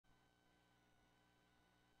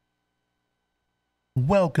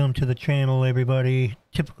Welcome to the channel, everybody.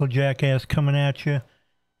 Typical Jackass coming at you.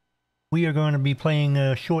 We are going to be playing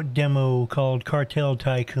a short demo called Cartel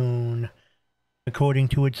Tycoon. According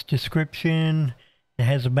to its description, it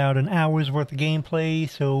has about an hour's worth of gameplay,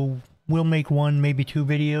 so we'll make one, maybe two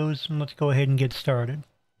videos, and let's go ahead and get started.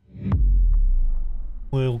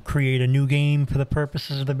 We'll create a new game for the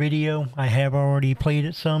purposes of the video. I have already played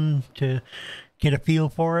it some to get a feel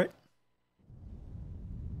for it.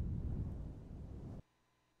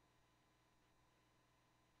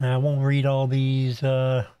 Now, I won't read all these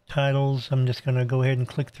titles. I'm just going to go ahead and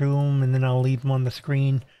click through them, and then I'll leave them on the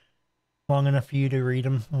screen long enough for you to read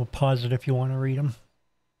them. I'll pause it if you want to read them.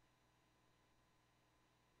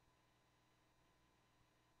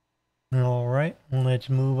 Alright, well, let's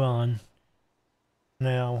move on.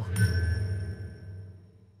 Now,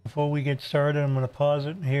 before we get started, I'm going to pause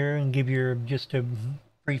it here and give you just a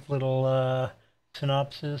brief little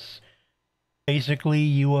synopsis. Basically,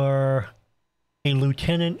 you are a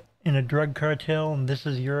lieutenant in a drug cartel, and this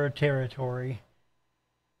is your territory.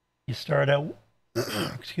 You start out,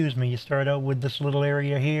 excuse me, you start out with this little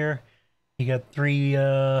area here. You got three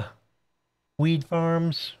weed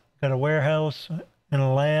farms, got a warehouse and a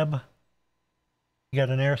lab. You got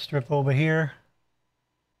an airstrip over here.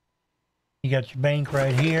 You got your bank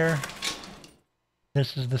right here.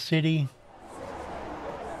 This is the city.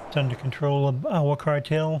 It's under control of our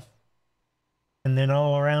cartel. And then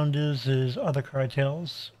all around us is other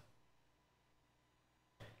cartels.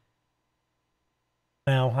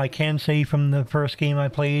 Now, I can say from the first game I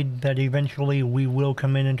played that eventually we will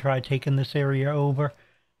come in and try taking this area over,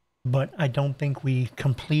 but I don't think we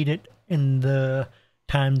complete it in the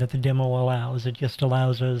time that the demo allows. It just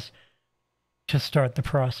allows us to start the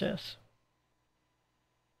process.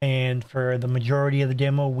 And for the majority of the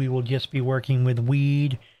demo, we will just be working with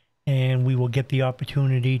weed, and we will get the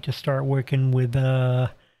opportunity to start working with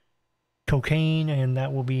cocaine, and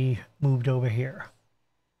that will be moved over here.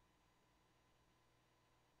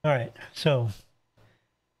 Alright, so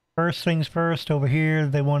first things first, over here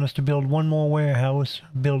they want us to build one more warehouse,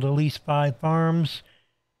 build at least 5 farms,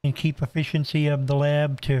 and keep efficiency of the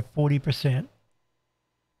lab to 40%.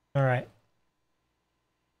 Alright.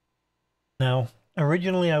 Now,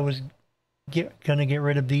 originally I was gonna get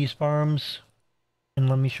rid of these farms, and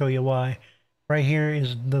let me show you why. Right here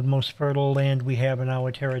is the most fertile land we have in our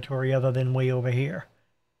territory, other than way over here.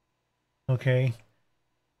 Okay,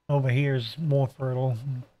 over here is more fertile,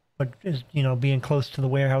 but is, you know, being close to the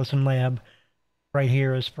warehouse and lab, right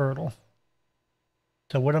here is fertile.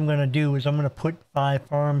 So what I'm going to do is I'm going to put 5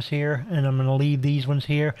 farms here, and I'm going to leave these ones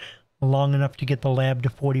here long enough to get the lab to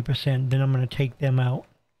 40%. Then I'm going to take them out.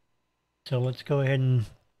 So let's go ahead and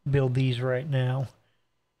build these right now.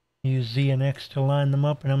 Use Z and X to line them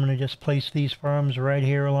up, and I'm going to just place these farms right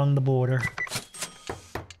here along the border.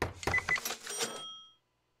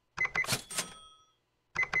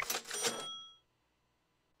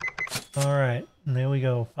 Alright, there we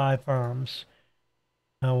go, 5 farms.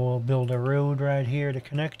 Now we'll build a road right here to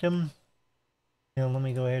connect them. Now let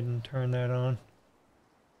me go ahead and turn that on.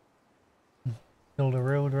 Build a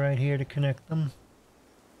road right here to connect them.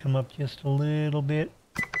 Come up just a little bit,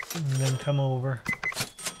 and then come over.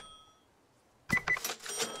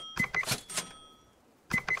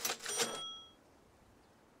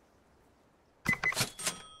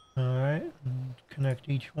 Alright, connect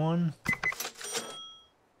each one.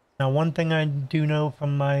 Now, one thing I do know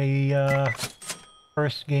from my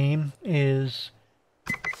first game is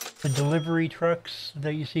the delivery trucks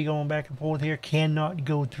that you see going back and forth here cannot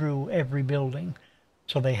go through every building.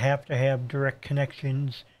 So they have to have direct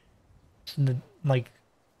connections. Like,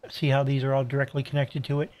 see how these are all directly connected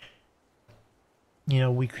to it? You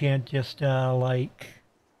know, we can't just they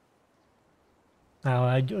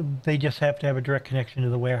just have to have a direct connection to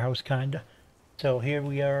the warehouse, kinda. So here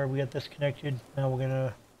we are, we got this connected. Now we're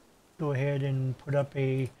gonna go ahead and put up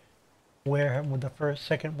a warehouse with the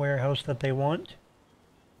second warehouse that they want.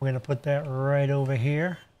 We're gonna put that right over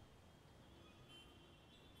here.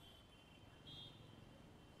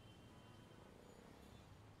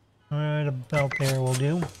 Right about there will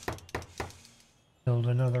do. Build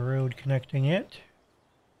another road connecting it.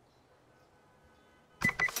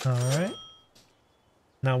 Alright.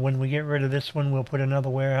 Now when we get rid of this one, we'll put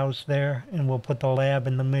another warehouse there, and we'll put the lab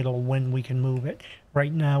in the middle when we can move it.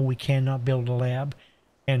 Right now we cannot build a lab,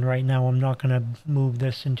 and right now I'm not going to move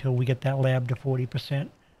this until we get that lab to 40%.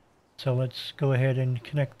 So let's go ahead and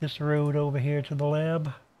connect this road over here to the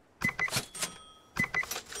lab.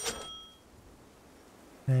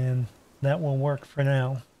 And that will work for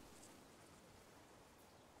now.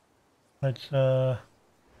 Let's add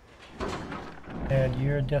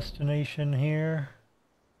your destination here.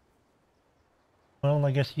 Well,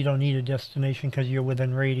 I guess you don't need a destination because you're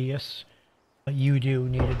within radius. But you do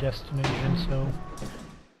need a destination, so...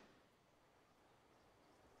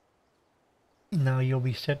 Now you'll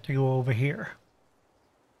be set to go over here.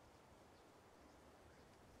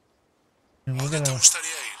 And we're gonna...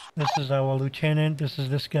 This is our lieutenant. This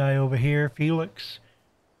is this guy over here, Felix.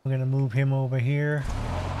 We're gonna move him over here.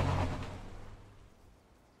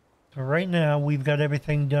 So right now we've got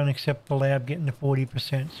everything done except the lab getting to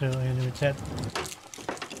 40%. So and it's at...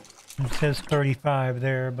 It says 35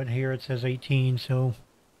 there, but here it says 18. So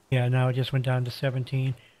yeah, now it just went down to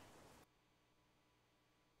 17.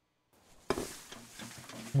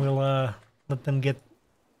 We'll let them get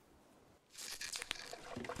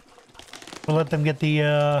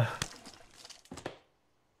the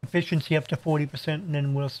efficiency up to 40%, and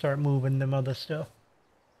then we'll start moving them other stuff.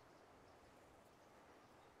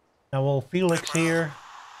 Now old Felix here,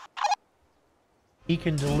 he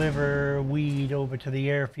can deliver weed over to the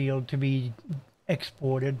airfield to be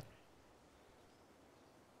exported.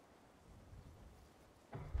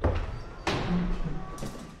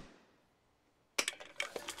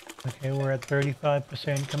 Okay, we're at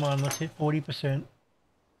 35%. Come on, let's hit 40%.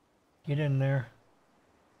 Get in there.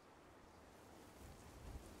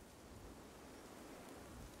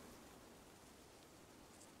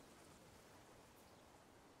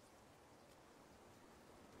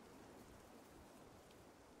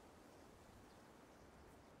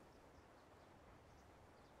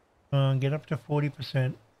 Get up to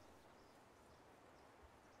 40%.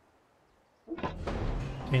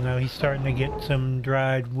 You know, he's starting to get some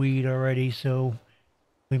dried weed already, so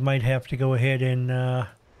we might have to go ahead and,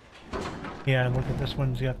 yeah, look at this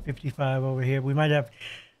one's got 55 over here. We might have,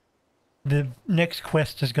 the next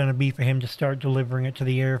quest is going to be for him to start delivering it to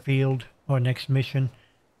the airfield, or next mission,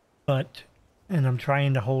 but, and I'm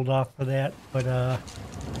trying to hold off for that, but,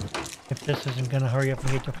 if this isn't going to hurry up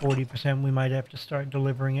and get to 40%, we might have to start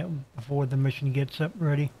delivering it before the mission gets up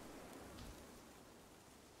ready.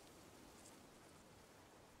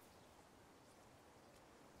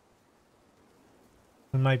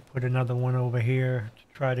 We might put another one over here to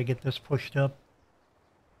try to get this pushed up.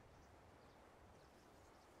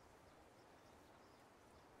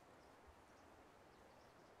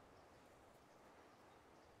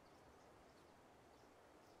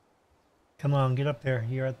 Come on, get up there.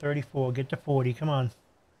 You're at 34. Get to 40. Come on.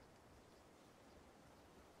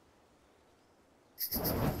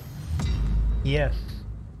 Yes.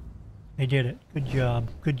 I did it. Good job.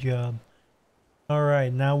 Good job. All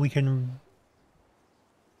right, now we can...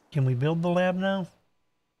 Can we build the lab now?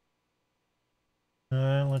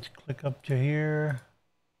 Alright, let's click up to here.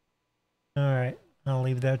 Alright, I'll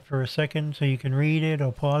leave that for a second so you can read it,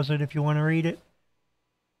 or pause it if you want to read it.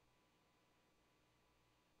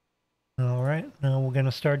 Alright, now we're going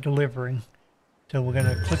to start delivering. So we're going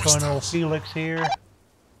to click on old Felix here.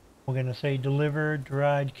 We're going to say deliver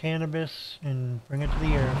dried cannabis and bring it to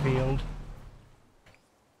the airfield.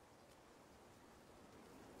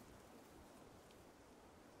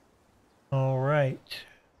 Alright.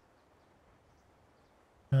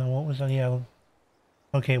 What was that? Yeah.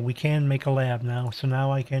 Okay, we can make a lab now. So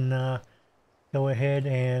now I can go ahead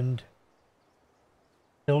and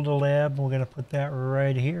build a lab. We're going to put that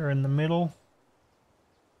right here in the middle.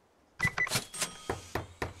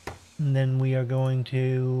 And then we are going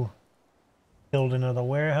to build another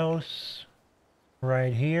warehouse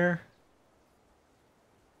right here.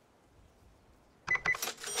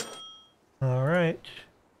 All right.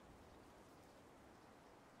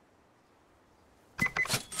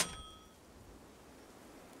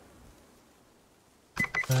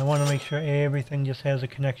 I want to make sure everything just has a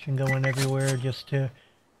connection going everywhere, just to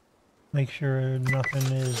make sure nothing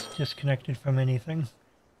is disconnected from anything.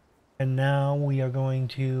 And now we are going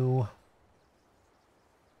to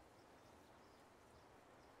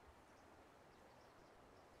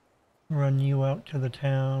run you out to the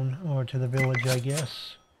town, or to the village, I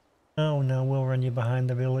guess. Oh no, we'll run you behind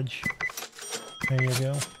the village. There you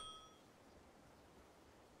go.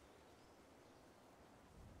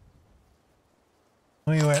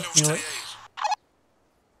 Where you at, Felix?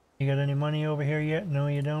 You got any money over here yet? No,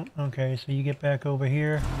 you don't? Okay, so you get back over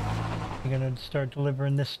here. You're gonna start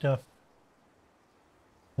delivering this stuff.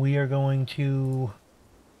 We are going to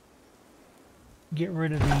get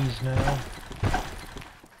rid of these now.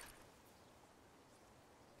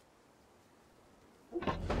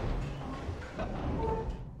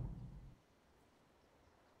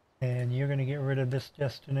 And you're gonna get rid of this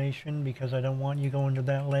destination because I don't want you going to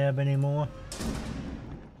that lab anymore.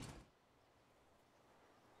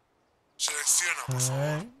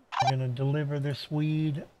 Alright, I'm gonna deliver this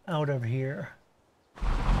weed out of here.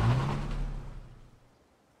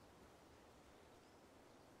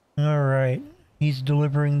 Alright, he's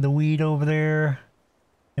delivering the weed over there.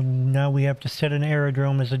 And now we have to set an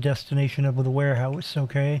aerodrome as a destination of the warehouse,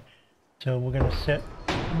 okay? So we're going to set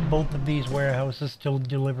both of these warehouses to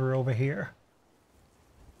deliver over here.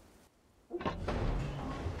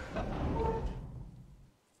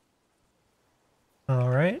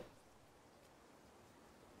 Alright.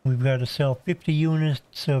 We've got to sell 50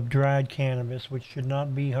 units of dried cannabis, which should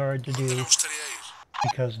not be hard to do,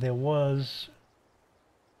 because there was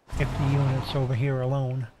 50 units over here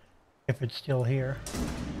alone, if it's still here.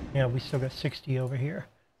 Yeah, we still got 60 over here.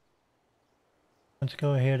 Let's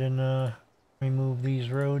go ahead and remove these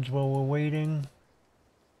roads while we're waiting.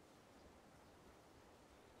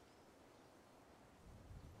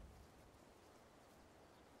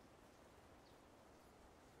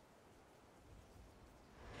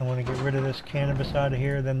 I want to get rid of this cannabis out of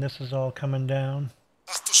here, then this is all coming down.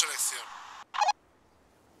 Haz tu selección.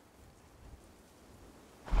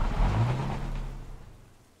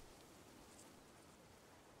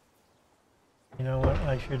 You know what,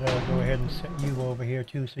 I should go ahead and set you over here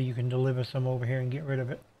too, so you can deliver some over here and get rid of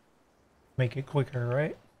it. Make it quicker,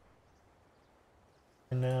 right?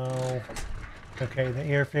 And now, okay, the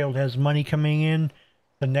airfield has money coming in.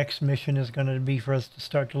 The next mission is going to be for us to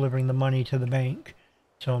start delivering the money to the bank.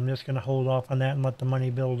 So I'm just going to hold off on that and let the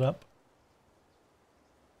money build up.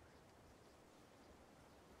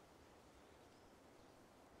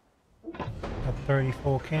 Got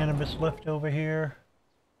 34 cannabis left over here.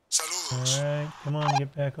 Saludos. Alright, come on,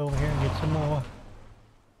 get back over here and get some more.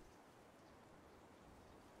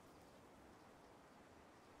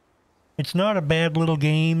 It's not a bad little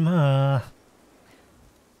game.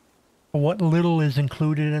 What little is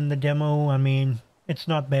included in the demo, I mean, it's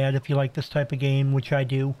not bad if you like this type of game, which I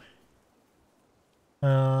do.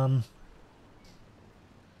 When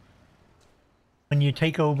you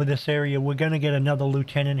take over this area, we're going to get another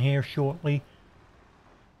lieutenant here shortly.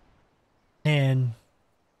 And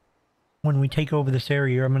when we take over this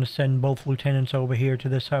area, I'm going to send both lieutenants over here to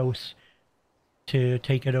this house to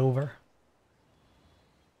take it over.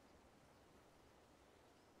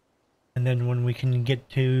 And then when we can get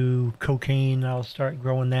to cocaine, I'll start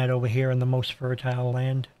growing that over here in the most fertile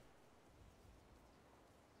land.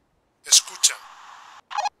 Escucha.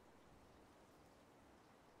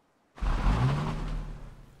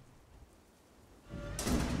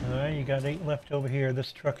 Alright, you got 8 left over here.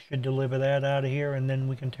 This truck should deliver that out of here, and then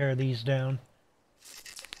we can tear these down.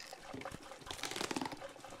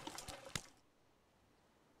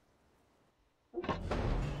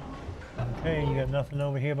 Okay, you got nothing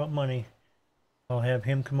over here but money. I'll have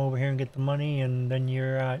him come over here and get the money, and then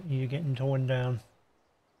you're getting torn down.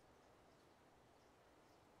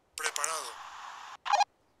 Preparado.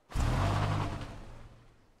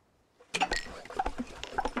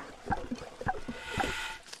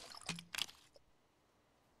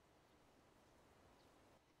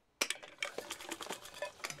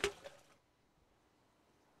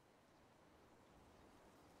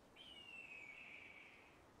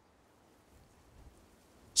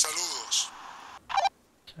 Saludos.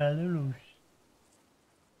 Saludos.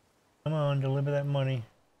 Come on, deliver that money.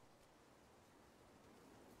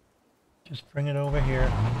 Just bring it over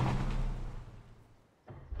here.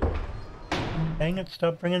 Dang it,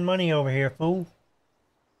 stop bringing money over here, fool.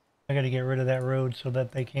 I gotta get rid of that road so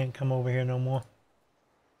that they can't come over here no more.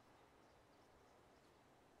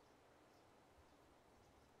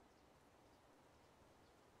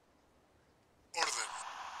 Orden.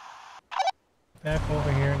 Back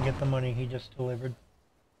over here and get the money he just delivered.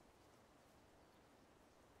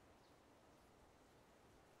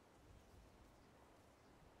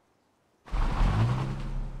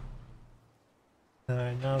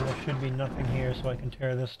 Alright, now there should be nothing here, so I can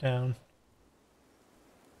tear this down.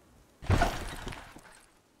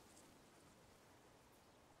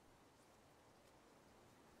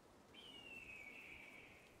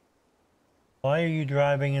 Why are you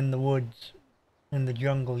driving in the woods, in the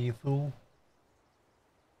jungle, you fool?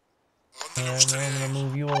 ¿A dónde le Alright, now I'm gustaría gonna ir?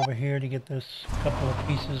 move you over here to get this couple of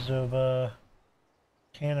pieces of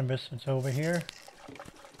cannabis that's over here.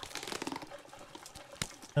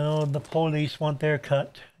 Oh, the police want their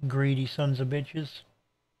cut, greedy sons of bitches.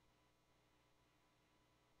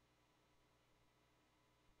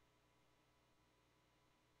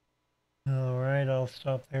 Alright, I'll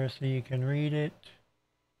stop there so you can read it.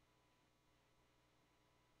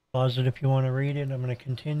 Pause it if you want to read it. I'm going to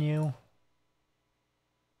continue.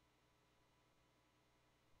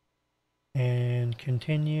 And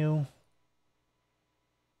continue.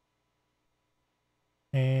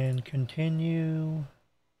 And continue.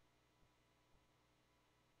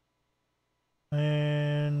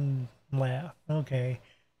 And laugh. Okay.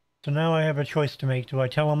 So now I have a choice to make. Do I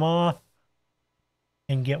tell him off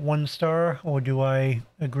and get 1 star, or do I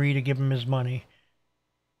agree to give him his money?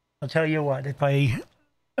 I'll tell you what, if I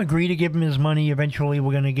agree to give him his money, eventually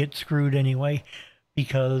we're going to get screwed anyway,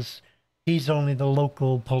 because he's only the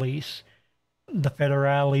local police. The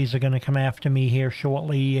federales are going to come after me here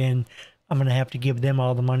shortly, and I'm going to have to give them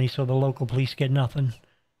all the money, so the local police get nothing.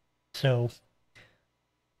 So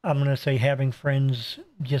I'm going to say having friends,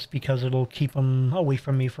 just because it'll keep them away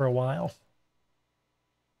from me for a while.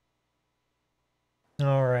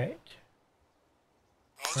 All right.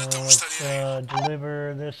 ¿A So dónde te let's gustaría ir?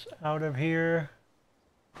 deliver this out of here.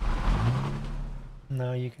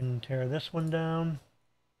 Now you can tear this one down.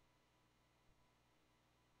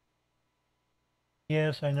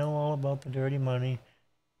 Yes, I know all about the dirty money.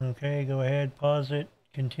 Okay, go ahead, pause it,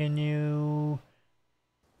 continue.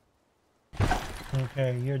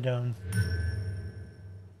 Okay, you're done.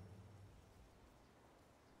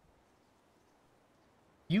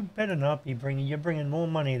 You better not be you're bringing more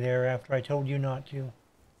money there after I told you not to.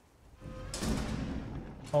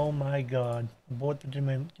 Oh my god, abort the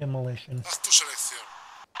demolition. Haz tu selección.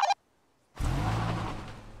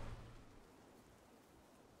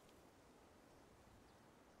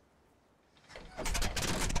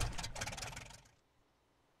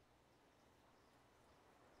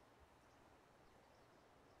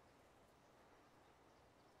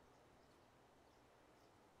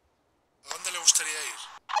 ¿A dónde le gustaría ir?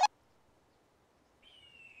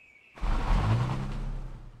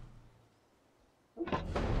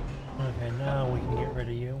 Okay, now we can get rid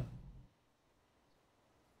of you.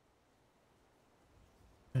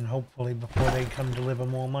 And hopefully before they come deliver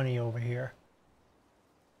more money over here.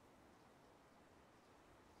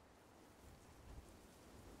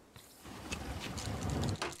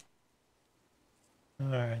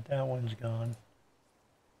 Alright, that one's gone.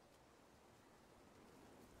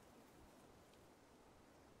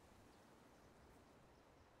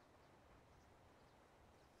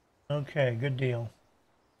 Okay, good deal.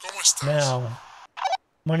 ¿Cómo estás? Now,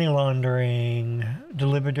 money laundering.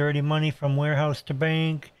 Deliver dirty money from warehouse to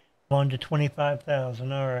bank. Launder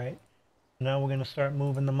 25,000. Alright. Now we're going to start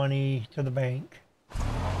moving the money to the bank.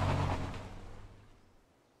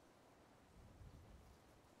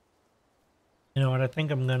 You know what, I think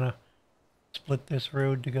I'm going to split this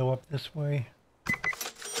road to go up this way.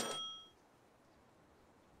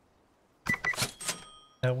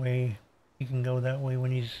 That way, he can go that way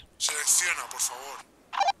when he's... Selecciona, por favor.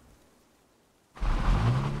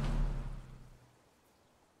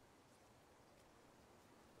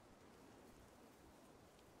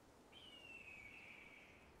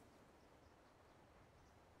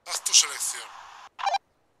 Haz tu selección.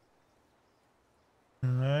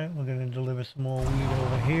 Alright, we're going to deliver some more weed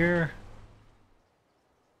over here.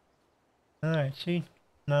 Alright, see?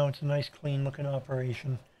 Now it's a nice clean looking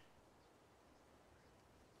operation.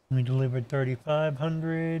 We delivered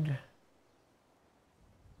 3,500.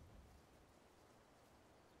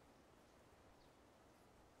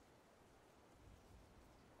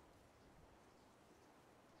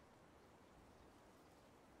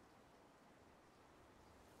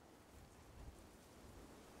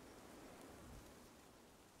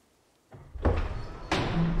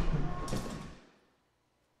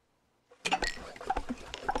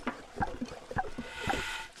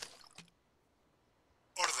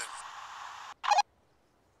 Orden.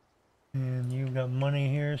 And you've got money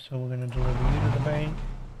here, so we're going to deliver you to the bank.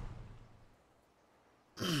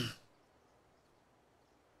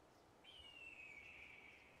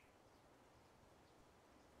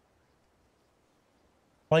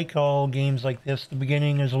 Like all games like this, the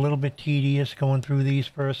beginning is a little bit tedious going through these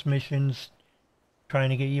first missions, trying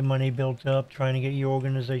to get your money built up, trying to get your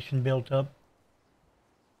organization built up.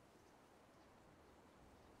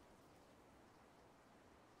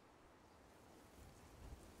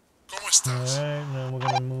 ¿Cómo estás? Alright, now we're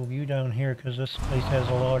going to move you down here because this place has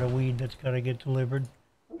a lot of weed that's got to get delivered.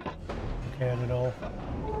 Look at it all.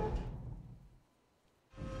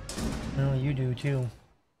 Well, you do too.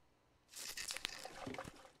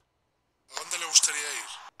 ¿A dónde le gustaría ir?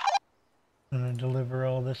 I'm going to deliver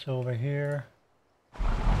all this over here.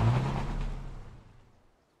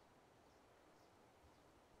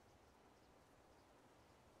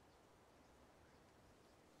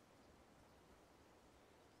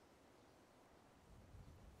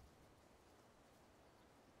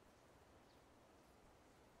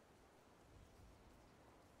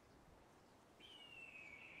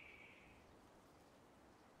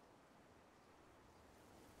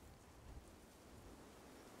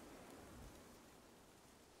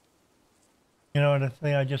 You know what, I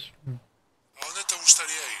think I just... ¿A dónde te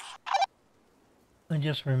gustaría ir? I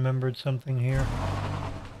just remembered something here.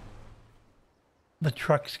 The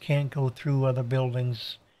trucks can't go through other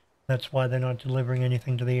buildings. That's why they're not delivering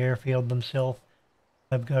anything to the airfield themselves.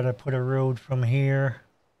 I've got to put a road from here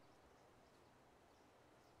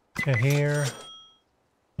to here,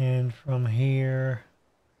 and from here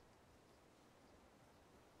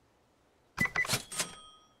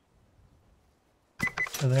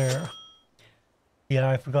to there. Yeah,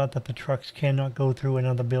 I forgot that the trucks cannot go through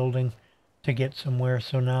another building to get somewhere,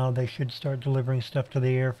 so now they should start delivering stuff to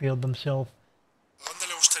the airfield themselves. ¿A dónde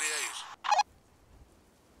le gustaría ir?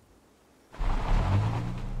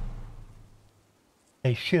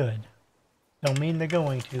 They should. Don't mean they're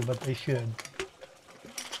going to, but they should.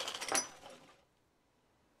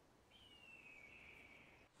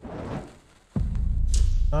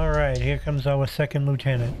 Alright, here comes our second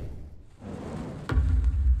lieutenant.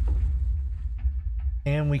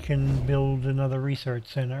 And we can build another research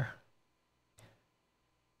center.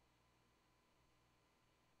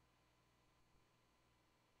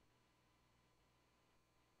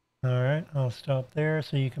 Alright, I'll stop there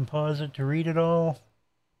so you can pause it to read it all.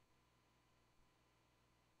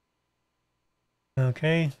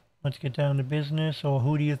 Okay, let's get down to business. Or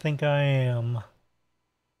who do you think I am?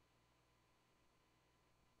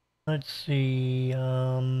 Let's see,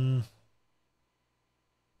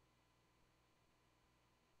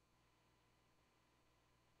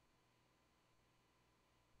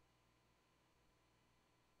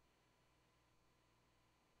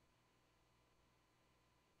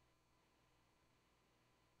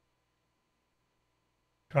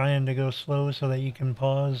 trying to go slow so that you can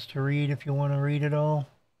pause to read if you want to read it all.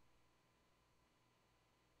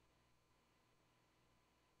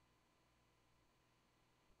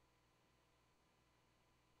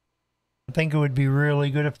 I think it would be really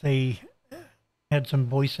good if they had some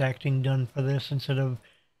voice acting done for this instead of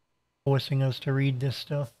forcing us to read this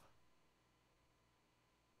stuff.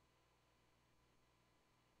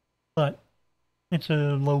 But it's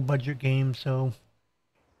a low budget game, so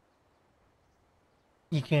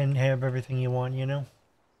you can have everything you want, you know?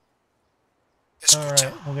 Escucha.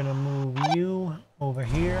 Alright, we're gonna move you over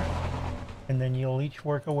here, and then you'll each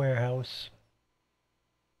work a warehouse.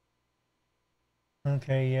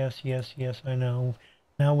 Okay, yes, I know.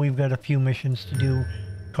 Now we've got a few missions to do.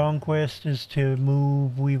 Conquest is to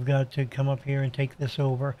move. We've got to come up here and take this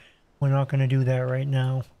over. We're not going to do that right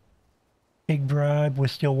now. Big bribe. We're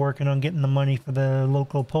still working on getting the money for the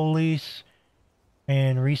local police.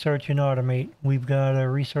 And research and automate. We've got to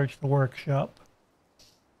research the workshop.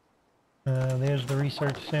 There's the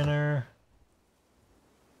research center.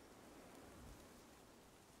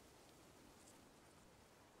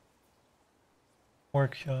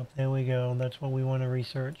 Workshop, there we go. That's what we want to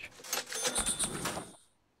research.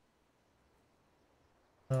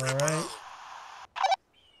 Alright.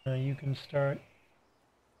 You can start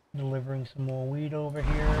delivering some more weed over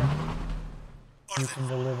here. You can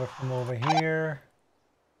deliver from over here.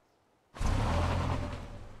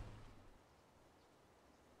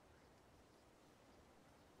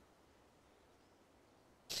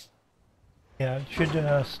 Yeah, it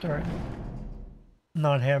should start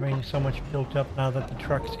not having so much built up now that the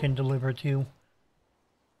trucks can deliver too.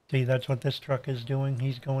 See, that's what this truck is doing.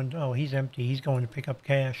 He's going, oh, he's empty. He's going to pick up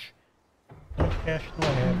cash. How much cash do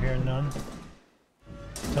I have here? None.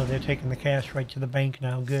 So they're taking the cash right to the bank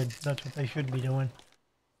now. Good. That's what they should be doing.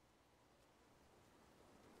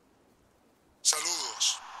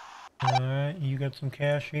 Saludos. Alright, you got some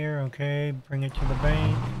cash here. Okay, bring it to the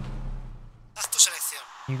bank. Haz tu selección.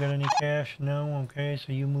 You got any cash? No? Okay,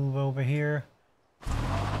 so you move over here.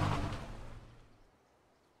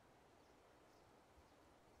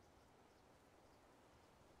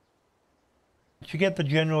 To get the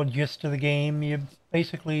general gist of the game, you're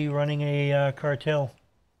basically running a cartel.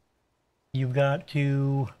 You've got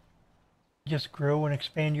to just grow and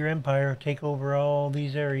expand your empire, take over all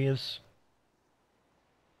these areas.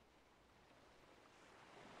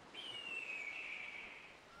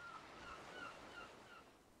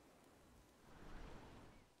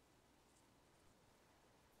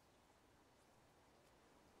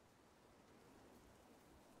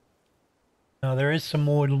 Now there is some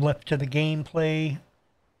more left to the gameplay.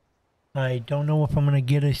 I don't know if I'm going to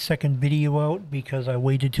get a second video out because I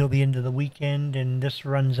waited till the end of the weekend and this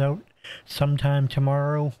runs out sometime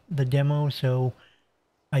tomorrow, the demo, so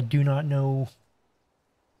I do not know.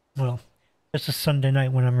 Well, this is Sunday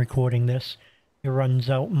night when I'm recording this. It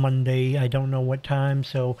runs out Monday, I don't know what time,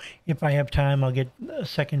 so if I have time I'll get a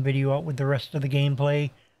second video out with the rest of the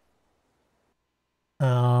gameplay.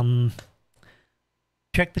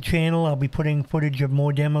 Check the channel. I'll be putting footage of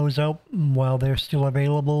more demos out while they're still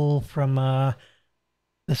available from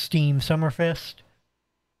the Steam Summerfest.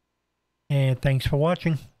 And thanks for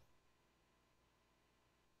watching.